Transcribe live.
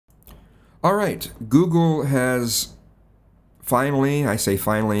All right, Google has finally, I say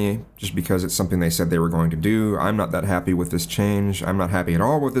finally, just because it's something they said they were going to do. I'm not that happy with this change. I'm not happy at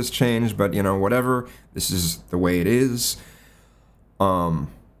all with this change, but you know, whatever. This is the way it is. To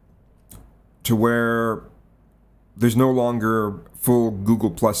where there's no longer full Google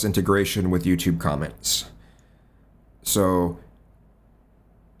Plus integration with YouTube comments. So,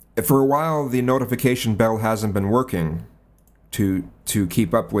 for a while, the notification bell hasn't been working to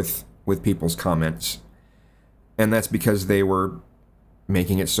keep up with people's comments. And that's because they were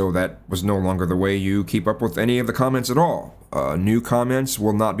making it so that was no longer the way you keep up with any of the comments at all. New comments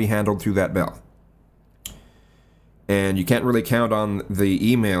will not be handled through that bell. And you can't really count on the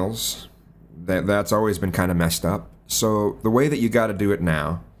emails. That's always been kind of messed up. So the way that you got to do it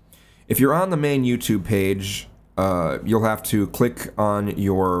now, if you're on the main YouTube page, you'll have to click on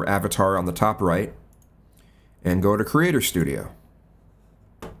your avatar on the top right and go to Creator Studio.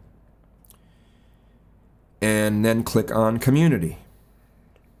 And then click on Community.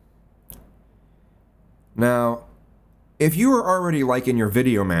 Now, if you are already like in your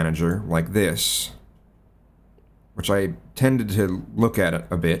video manager, like this, which I tended to look at it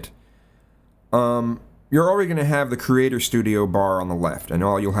a bit, you're already going to have the Creator Studio bar on the left, and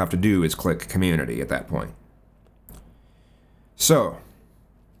all you'll have to do is click Community at that point. So,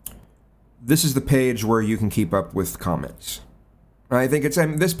 this is the page where you can keep up with comments. I think it's,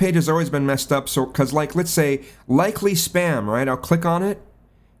 this page has always been messed up, so, because like, let's say, likely spam, right? I'll click on it,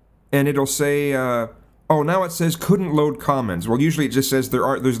 and it'll say, oh, now it says couldn't load comments. Well, usually it just says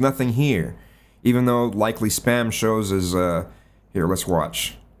there's nothing here, even though likely spam shows as, here, let's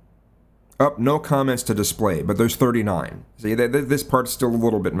watch. Oh, no comments to display, but there's 39. See, this part's still a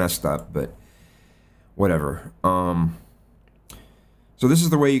little bit messed up, but whatever. So this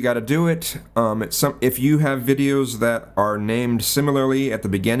is the way you got to do it. If you have videos that are named similarly at the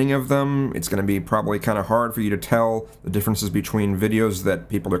beginning of them, it's going to be probably kind of hard for you to tell the differences between videos that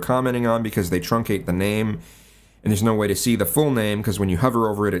people are commenting on because they truncate the name, and there's no way to see the full name because when you hover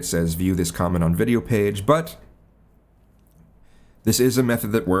over it, it says view this comment on video page, but this is a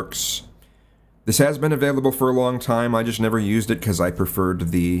method that works. This has been available for a long time. I just never used it because I preferred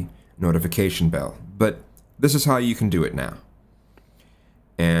the notification bell. But this is how you can do it now.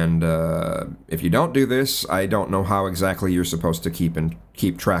 And if you don't do this, I don't know how exactly you're supposed to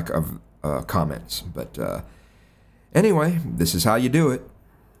keep track of comments. But anyway, this is how you do it.